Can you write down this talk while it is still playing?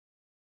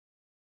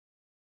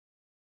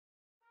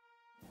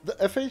The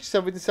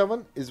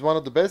FH77 is one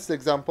of the best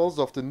examples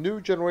of the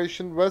new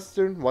generation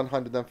Western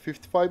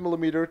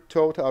 155mm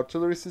towed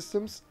artillery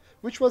systems,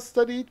 which was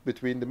studied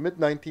between the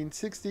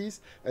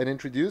mid-1960s and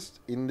introduced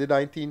in the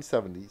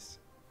 1970s.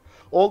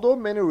 Although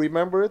many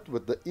remember it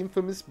with the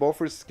infamous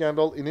Bofors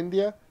Scandal in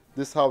India,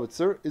 this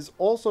howitzer is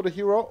also the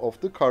hero of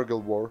the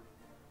Kargil War.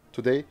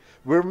 Today,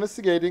 we're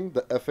investigating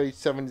the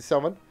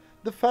FH77,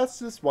 the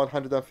fastest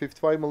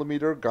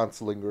 155mm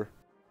gunslinger.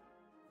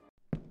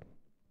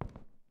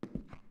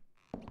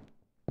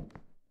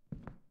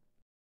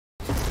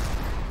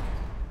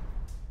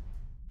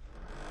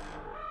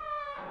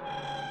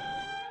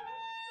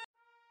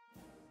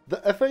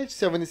 The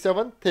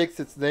FH77 takes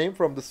its name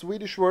from the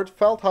Swedish word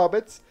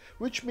Haubits,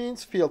 which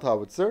means field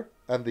howitzer,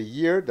 and the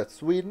year that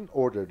Sweden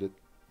ordered it.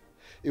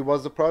 It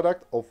was the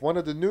product of one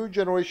of the new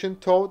generation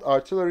towed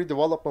artillery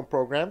development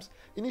programs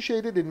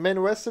initiated in many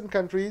Western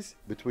countries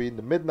between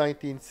the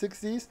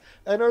mid-1960s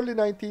and early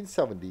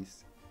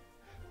 1970s.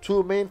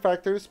 Two main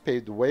factors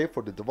paved the way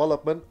for the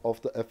development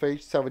of the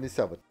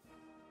FH77.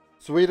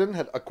 Sweden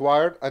had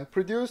acquired and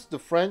produced the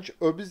French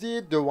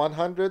obusier de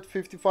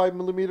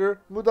 155mm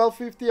Model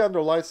 50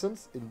 under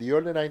license in the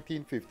early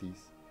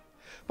 1950s.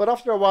 But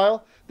after a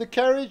while, the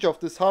carriage of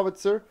this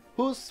howitzer,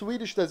 whose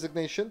Swedish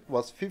designation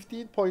was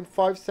 15.5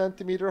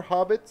 cm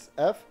Haubits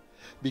F,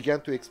 began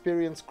to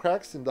experience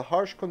cracks in the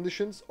harsh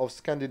conditions of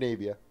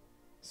Scandinavia.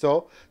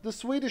 So, the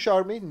Swedish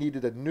army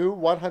needed a new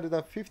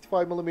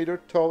 155mm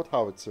towed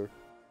howitzer.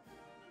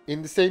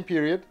 In the same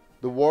period,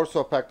 the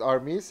Warsaw-Pact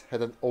armies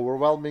had an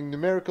overwhelming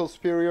numerical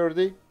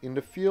superiority in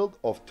the field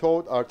of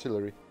towed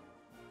artillery.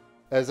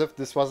 As if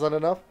this wasn't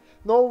enough,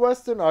 no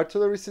Western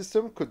artillery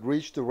system could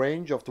reach the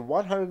range of the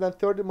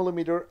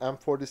 130mm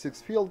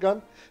M46 field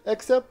gun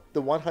except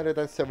the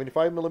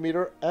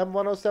 175mm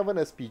M107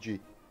 SPG.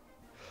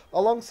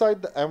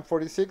 Alongside the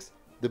M46,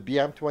 the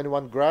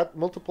BM-21 Grad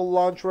multiple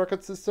launch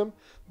rocket system,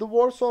 the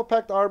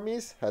Warsaw-Pact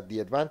armies had the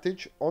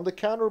advantage on the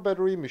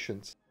counter-battery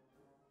missions.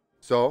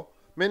 So,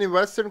 many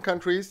Western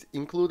countries,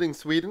 including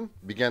Sweden,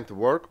 began to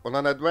work on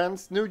an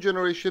advanced new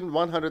generation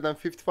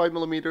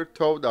 155mm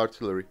towed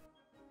artillery.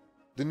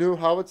 The new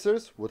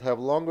howitzers would have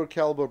longer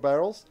caliber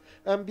barrels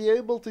and be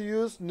able to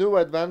use new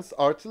advanced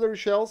artillery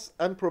shells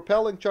and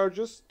propelling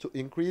charges to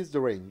increase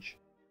the range.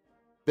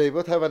 They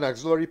would have an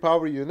auxiliary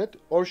power unit,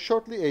 or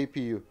shortly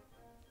APU.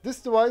 This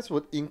device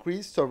would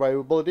increase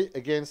survivability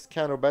against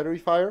counter-battery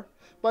fire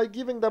by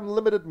giving them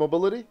limited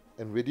mobility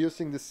and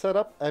reducing the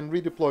setup and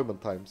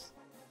redeployment times.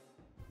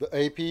 The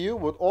APU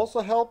would also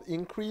help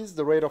increase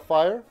the rate of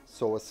fire,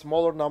 so a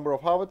smaller number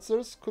of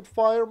howitzers could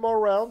fire more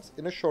rounds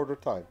in a shorter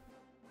time.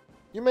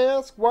 You may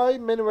ask why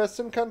many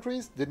Western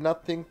countries did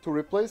not think to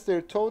replace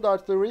their towed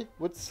artillery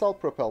with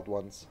self-propelled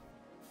ones.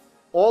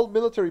 All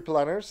military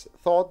planners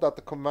thought that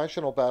the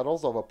conventional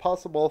battles of a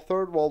possible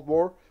Third World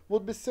War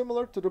would be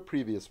similar to the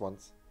previous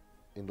ones.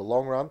 In the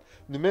long run,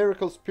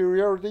 numerical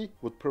superiority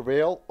would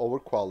prevail over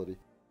quality.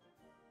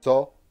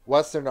 So,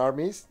 Western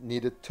armies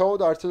needed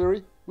towed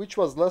artillery, which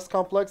was less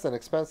complex and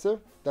expensive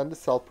than the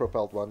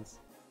self-propelled ones.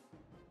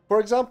 For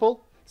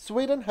example,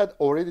 Sweden had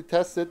already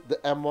tested the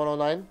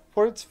M109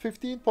 for its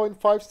 15.5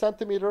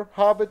 cm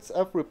Haubits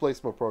F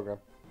replacement program.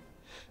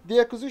 The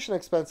acquisition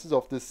expenses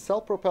of this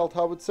self-propelled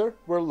howitzer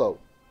were low,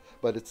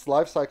 but its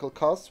life cycle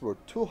costs were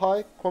too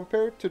high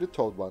compared to the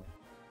towed one.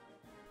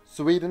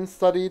 Sweden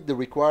studied the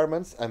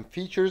requirements and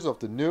features of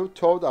the new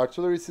towed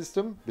artillery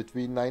system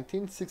between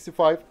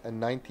 1965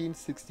 and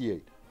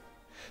 1968.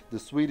 The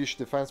Swedish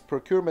Defense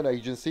Procurement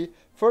Agency,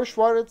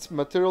 Försvarets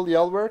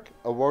Materielverk,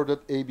 awarded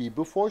AB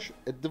Bofors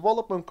a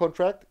development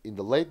contract in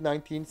the late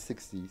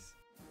 1960s.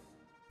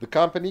 The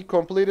company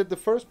completed the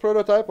first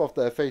prototype of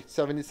the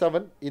FH77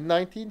 in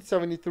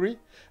 1973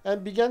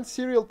 and began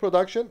serial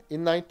production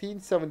in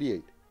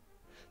 1978.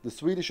 The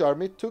Swedish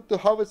Army took the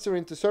howitzer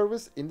into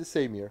service in the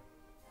same year.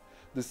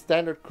 The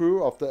standard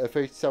crew of the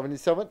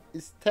FH77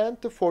 is 10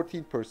 to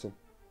 14 persons.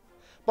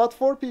 But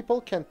 4 people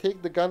can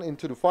take the gun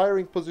into the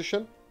firing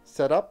position,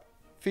 set up,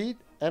 feed,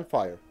 and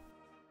fire.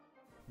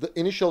 The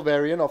initial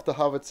variant of the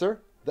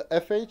howitzer, the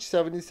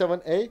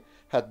FH77A,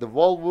 had the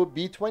Volvo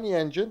B20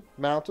 engine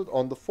mounted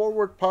on the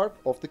forward part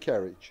of the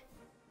carriage.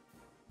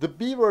 The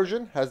B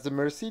version has the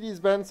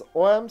Mercedes-Benz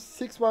OM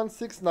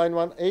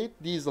 616918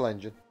 diesel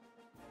engine.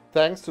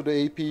 Thanks to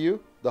the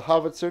APU, the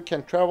howitzer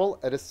can travel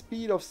at a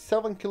speed of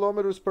 7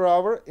 km per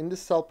hour in the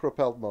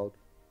self-propelled mode.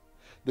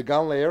 The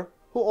gun layer,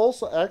 who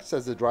also acts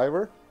as a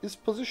driver, is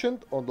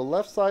positioned on the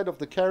left side of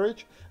the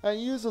carriage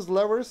and uses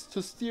levers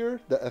to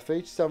steer the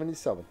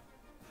FH77.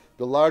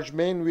 The large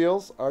main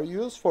wheels are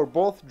used for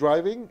both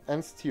driving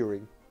and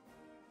steering.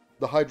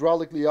 The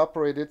hydraulically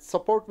operated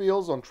support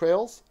wheels on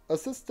trails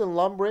assist in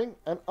lumbering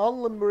and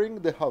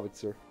unlimbering the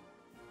howitzer.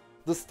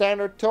 The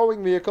standard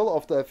towing vehicle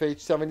of the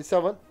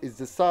FH77 is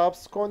the Saab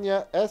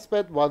Scania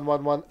S-Bed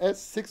 111S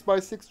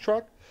 6x6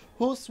 truck,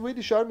 whose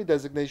Swedish Army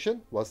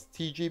designation was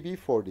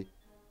TGB-40.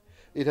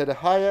 It had a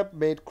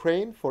high-up-made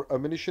crane for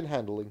ammunition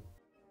handling.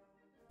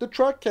 The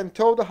truck can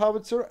tow the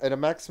howitzer at a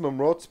maximum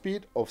road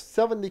speed of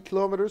 70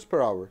 km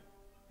per hour.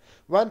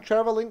 When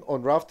traveling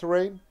on rough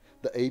terrain,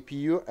 the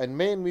APU and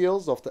main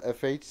wheels of the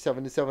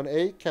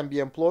FH77A can be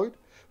employed,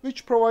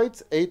 which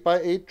provides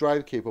 8x8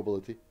 drive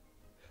capability.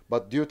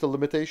 But due to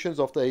limitations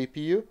of the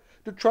APU,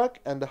 the truck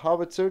and the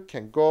howitzer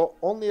can go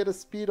only at a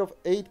speed of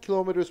 8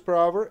 km per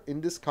hour in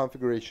this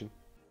configuration.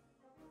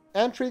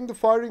 Entering the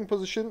firing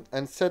position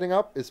and setting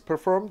up is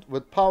performed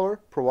with power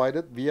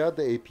provided via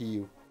the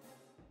APU.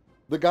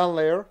 The gun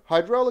layer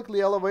hydraulically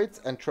elevates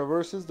and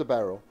traverses the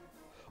barrel.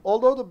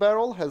 Although the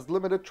barrel has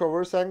limited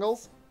traverse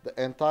angles,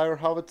 the entire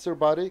howitzer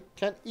body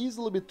can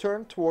easily be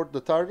turned toward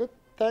the target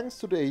thanks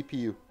to the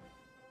APU.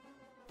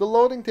 The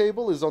loading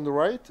table is on the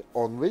right,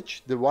 on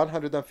which the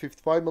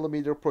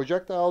 155mm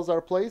projectiles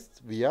are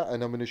placed via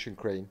an ammunition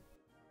crane.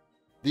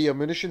 The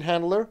ammunition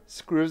handler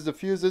screws the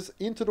fuses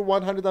into the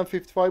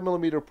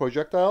 155mm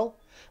projectile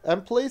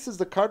and places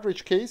the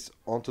cartridge case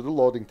onto the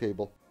loading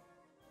table.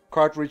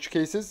 Cartridge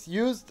cases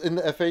used in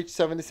the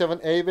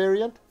FH77A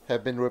variant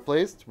have been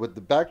replaced with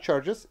the back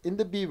charges in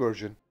the B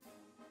version.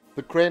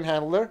 The crane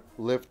handler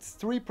lifts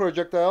 3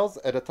 projectiles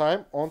at a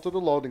time onto the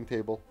loading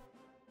table.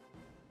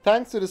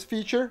 Thanks to this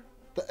feature,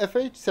 the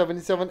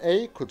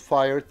FH77A could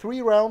fire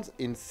 3 rounds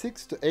in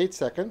 6 to 8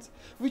 seconds,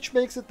 which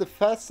makes it the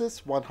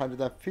fastest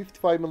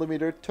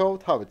 155mm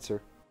towed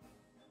howitzer.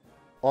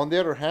 On the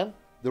other hand,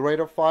 the rate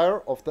of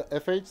fire of the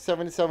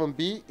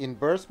FH77B in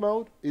burst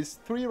mode is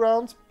 3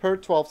 rounds per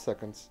 12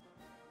 seconds.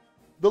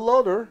 The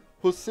loader,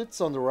 who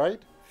sits on the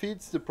right,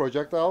 feeds the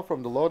projectile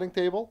from the loading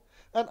table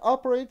and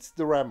operates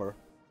the rammer.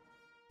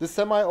 The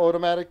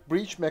semi-automatic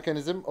breech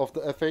mechanism of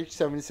the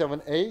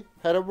FH77A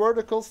had a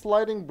vertical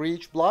sliding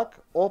breech block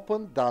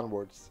opened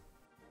downwards.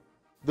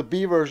 The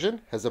B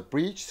version has a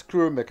breech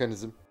screw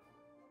mechanism.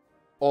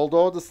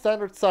 Although the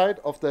standard sight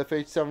of the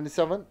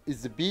FH77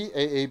 is the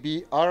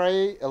B.A.A.B.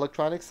 RIA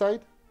electronic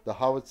sight, the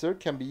howitzer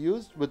can be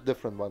used with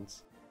different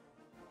ones.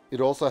 It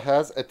also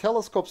has a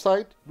telescope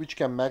sight which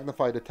can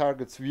magnify the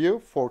target's view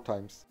 4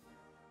 times.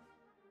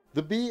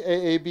 The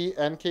B.A.A.B.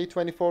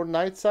 NK24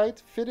 night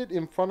sight fitted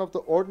in front of the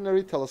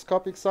ordinary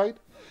telescopic sight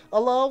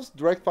allows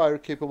direct fire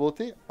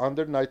capability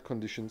under night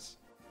conditions.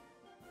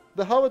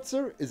 The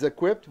howitzer is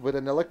equipped with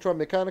an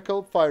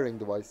electromechanical firing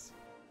device.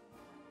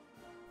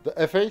 The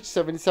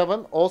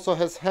FH77 also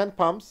has hand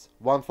pumps,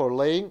 one for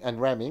laying and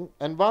ramming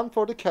and one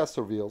for the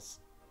caster wheels.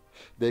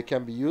 They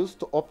can be used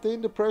to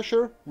obtain the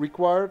pressure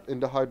required in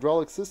the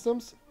hydraulic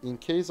systems in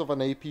case of an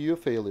APU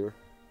failure.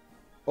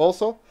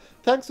 Also,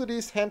 thanks to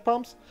these hand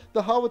pumps,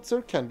 the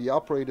howitzer can be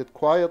operated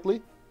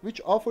quietly,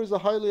 which offers a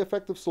highly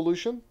effective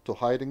solution to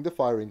hiding the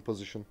firing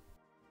position.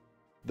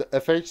 The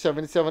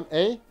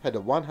FH77A had a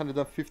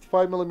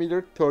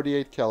 155mm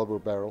 38 caliber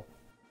barrel.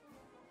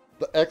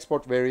 The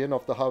export variant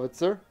of the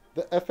howitzer,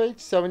 the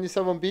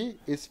FH77B,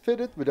 is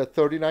fitted with a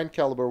 39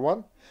 caliber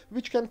one,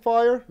 which can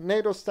fire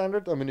NATO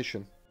standard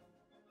ammunition.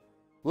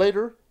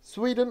 Later,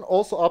 Sweden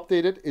also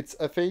updated its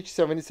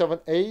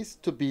FH77As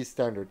to B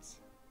standards.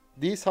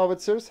 These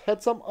howitzers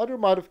had some other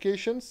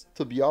modifications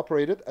to be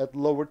operated at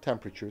lower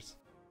temperatures.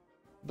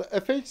 The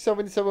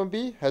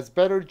FH77B has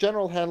better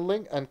general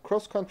handling and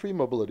cross-country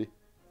mobility.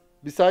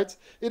 Besides,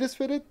 it is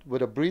fitted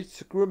with a breech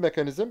screw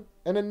mechanism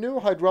and a new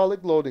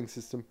hydraulic loading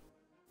system.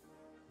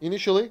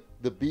 Initially,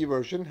 the B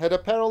version had a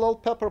parallel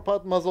pepper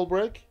pot muzzle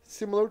brake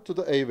similar to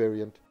the A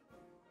variant.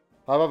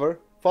 However,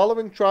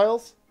 following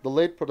trials, the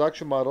late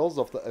production models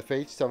of the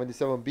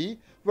FH77B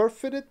were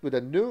fitted with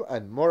a new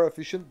and more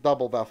efficient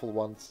double baffle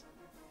ones.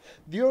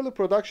 The early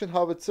production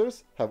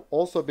howitzers have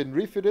also been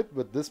refitted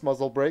with this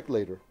muzzle brake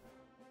later.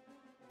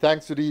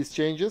 Thanks to these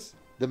changes,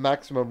 the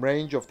maximum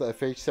range of the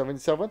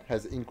FH77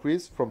 has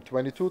increased from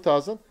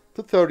 22,000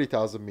 to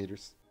 30,000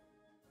 meters.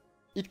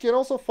 It can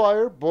also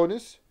fire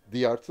bonus,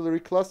 the artillery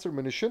cluster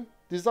munition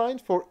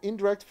designed for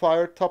indirect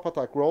fire top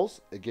attack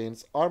rolls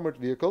against armored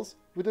vehicles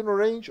within a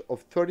range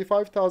of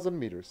 35,000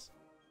 meters.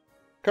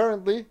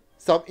 Currently,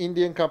 some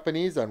Indian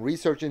companies and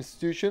research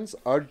institutions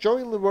are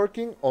jointly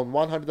working on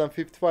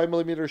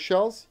 155mm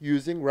shells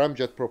using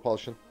ramjet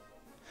propulsion.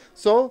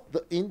 So,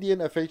 the Indian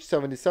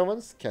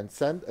FH77s can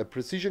send a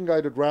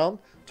precision-guided round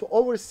to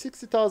over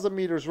 60,000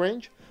 meters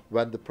range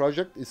when the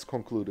project is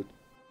concluded.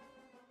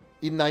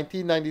 In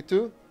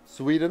 1992,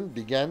 Sweden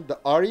began the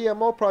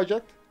REMO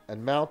project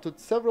and mounted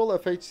several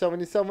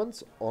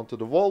FH77s onto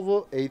the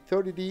Volvo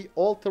A30D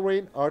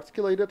all-terrain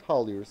articulated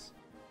hauliers.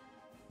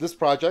 This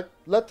project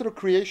led to the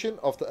creation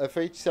of the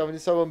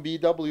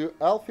FH77BW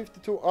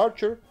L52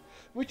 Archer,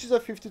 which is a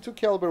 52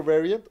 caliber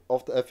variant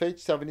of the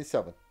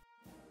FH77.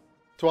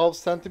 12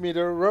 cm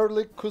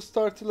rörlig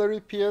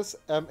Kustartilleripjäs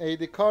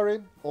M80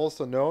 KARIN,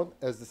 also known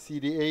as the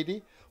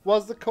CD80,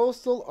 was the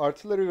coastal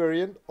artillery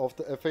variant of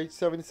the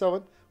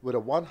FH77 with a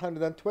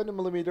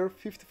 120mm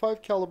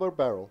 55 caliber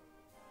barrel.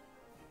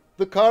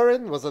 The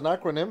KARIN was an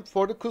acronym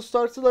for the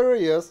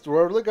Kustartilleripjäs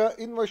rörliga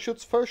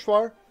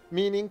invasionsförsvar,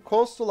 meaning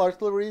coastal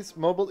artillery's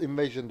mobile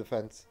invasion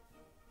defense.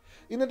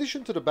 In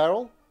addition to the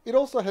barrel, it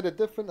also had a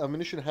different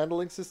ammunition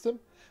handling system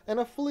and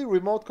a fully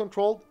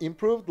remote-controlled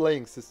improved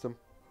laying system.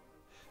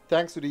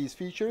 Thanks to these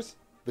features,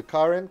 the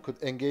KARIN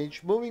could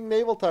engage moving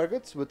naval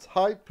targets with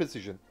high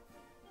precision.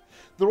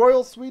 The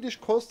Royal Swedish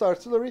Coast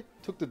Artillery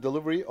took the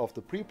delivery of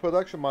the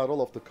pre-production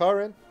model of the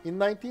KARIN in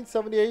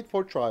 1978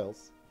 for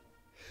trials.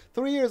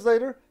 3 years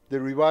later,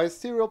 the revised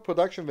serial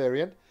production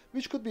variant,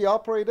 which could be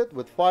operated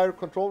with fire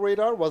control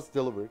radar, was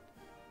delivered.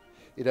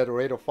 It had a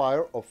rate of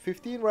fire of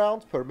 15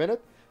 rounds per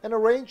minute and a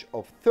range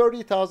of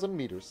 30,000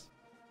 meters.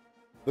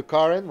 The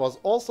KARIN was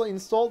also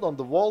installed on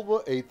the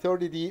Volvo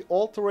A30D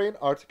all-terrain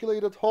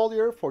articulated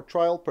haulier for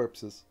trial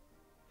purposes.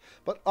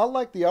 But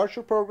unlike the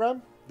Archer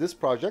program, this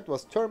project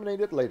was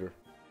terminated later.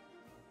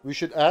 We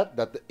should add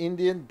that the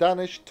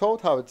Indian-Danish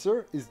towed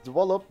howitzer is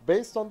developed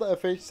based on the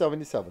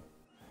FH77.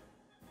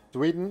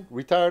 Sweden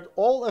retired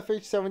all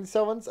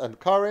FH77s and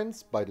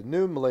KARINs by the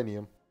new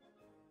millennium.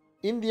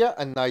 India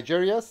and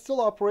Nigeria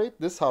still operate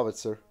this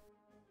howitzer.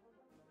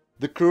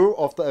 The crew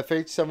of the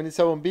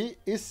FH77B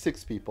is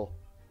 6 people.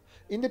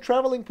 In the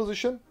traveling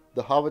position,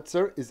 the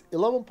howitzer is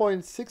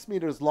 11.6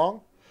 meters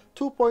long,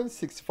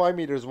 2.65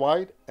 meters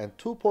wide, and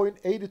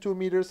 2.82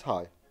 meters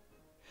high.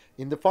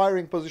 In the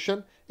firing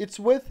position, its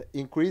width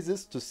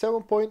increases to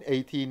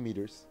 7.18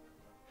 meters.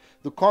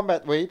 The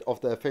combat weight of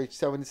the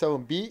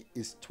FH77B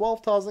is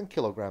 12,000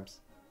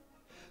 kilograms.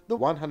 The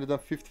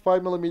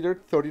 155mm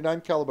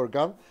 39 caliber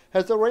gun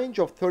has a range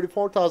of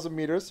 34,000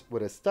 meters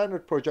with a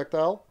standard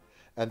projectile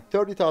and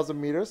 30,000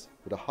 meters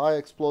with a high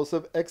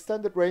explosive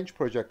extended range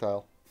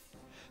projectile.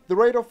 The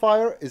rate of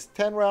fire is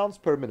 10 rounds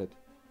per minute.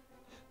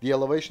 The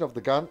elevation of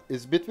the gun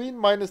is between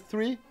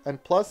 -3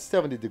 and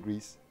 +70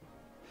 degrees.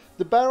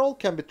 The barrel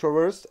can be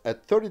traversed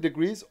at 30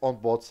 degrees on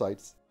both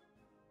sides.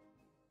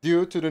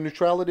 Due to the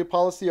neutrality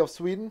policy of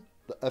Sweden,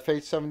 the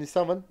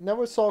FH77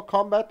 never saw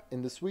combat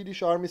in the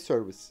Swedish Army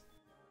service.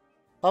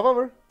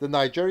 However, the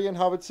Nigerian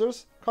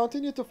howitzers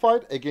continued to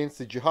fight against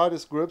the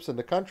jihadist groups in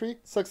the country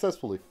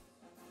successfully.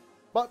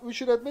 But we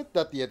should admit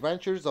that the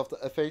adventures of the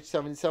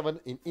FH77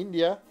 in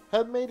India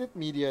have made it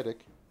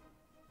mediatic.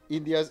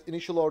 India's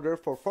initial order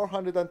for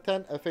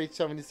 410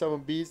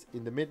 FH77Bs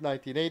in the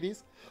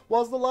mid-1980s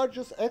was the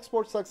largest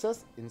export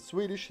success in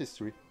Swedish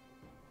history.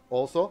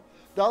 Also,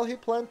 Delhi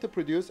planned to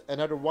produce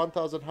another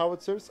 1,000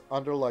 howitzers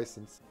under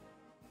license.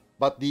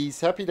 But these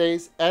happy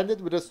days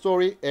ended with a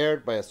story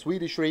aired by a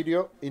Swedish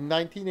radio in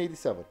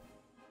 1987.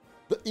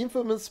 The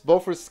infamous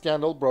Bofors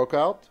Scandal broke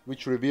out,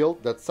 which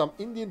revealed that some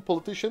Indian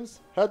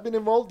politicians had been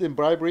involved in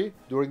bribery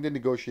during the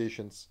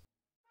negotiations.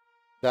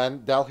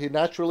 Then Delhi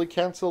naturally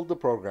cancelled the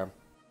program.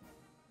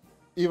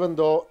 Even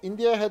though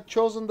India had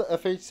chosen the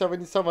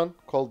FH77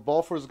 called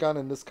Bofors Gun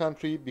in this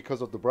country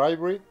because of the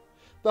bribery,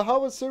 the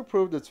howitzer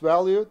proved its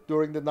value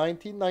during the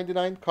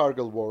 1999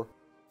 Kargil War.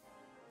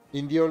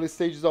 In the early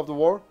stages of the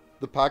war,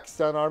 the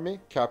Pakistan Army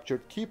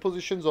captured key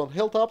positions on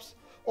hilltops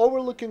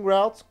overlooking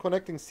routes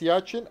connecting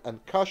Siachen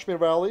and Kashmir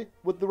Valley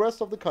with the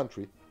rest of the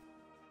country.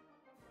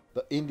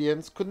 The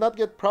Indians could not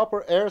get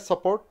proper air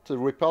support to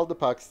repel the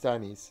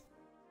Pakistanis.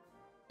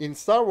 In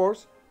Star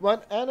Wars, when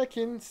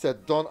Anakin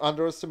said "Don't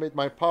underestimate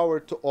my power"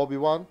 to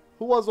Obi-Wan,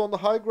 who was on the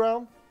high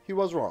ground, he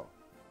was wrong.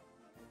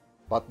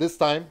 But this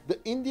time, the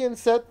Indians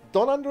said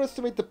 "Don't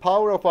underestimate the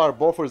power of our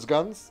Bofors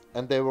guns,"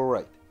 and they were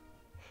right.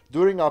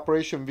 During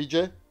Operation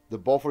Vijay, the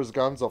Bofors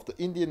guns of the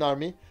Indian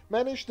Army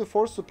managed to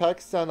force the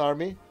Pakistan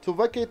Army to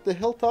vacate the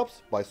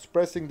hilltops by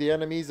suppressing the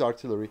enemy's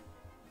artillery.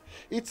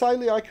 Its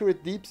highly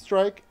accurate deep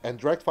strike and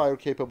direct fire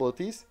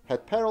capabilities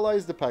had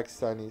paralyzed the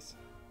Pakistanis.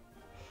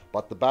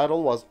 But the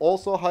battle was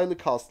also highly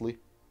costly.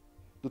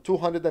 The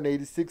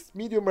 286th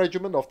Medium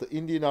Regiment of the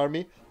Indian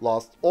Army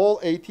lost all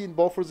 18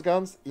 Bofors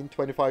guns in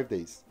 25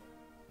 days.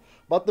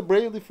 But the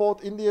bravely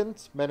fought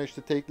Indians managed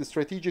to take the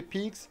strategic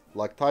peaks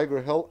like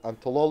Tiger Hill and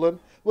Tololan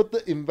with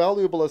the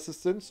invaluable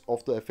assistance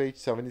of the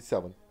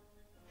FH77.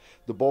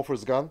 The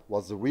Bofors gun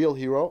was the real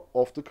hero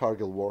of the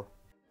Kargil War.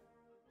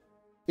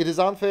 It is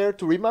unfair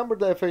to remember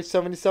the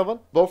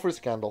FH77 Bofors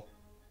Scandal.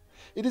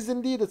 It is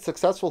indeed a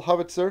successful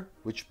howitzer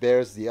which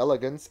bears the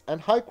elegance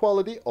and high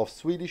quality of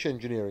Swedish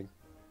engineering.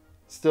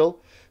 Still,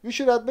 we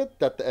should admit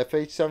that the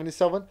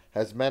FH77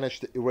 has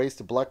managed to erase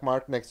the black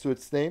mark next to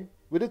its name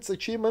with its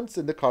achievements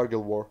in the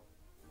Kargil War.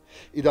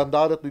 It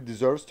undoubtedly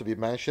deserves to be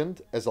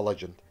mentioned as a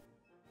legend.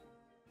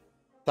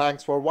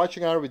 Thanks for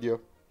watching our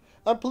video,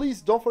 and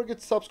please don't forget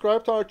to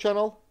subscribe to our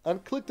channel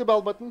and click the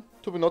bell button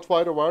to be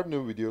notified of our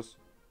new videos.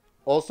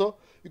 Also,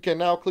 you can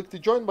now click the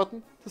join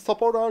button to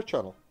support our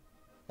channel.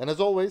 And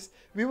as always,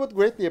 we would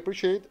greatly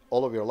appreciate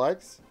all of your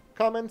likes,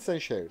 comments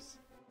and shares.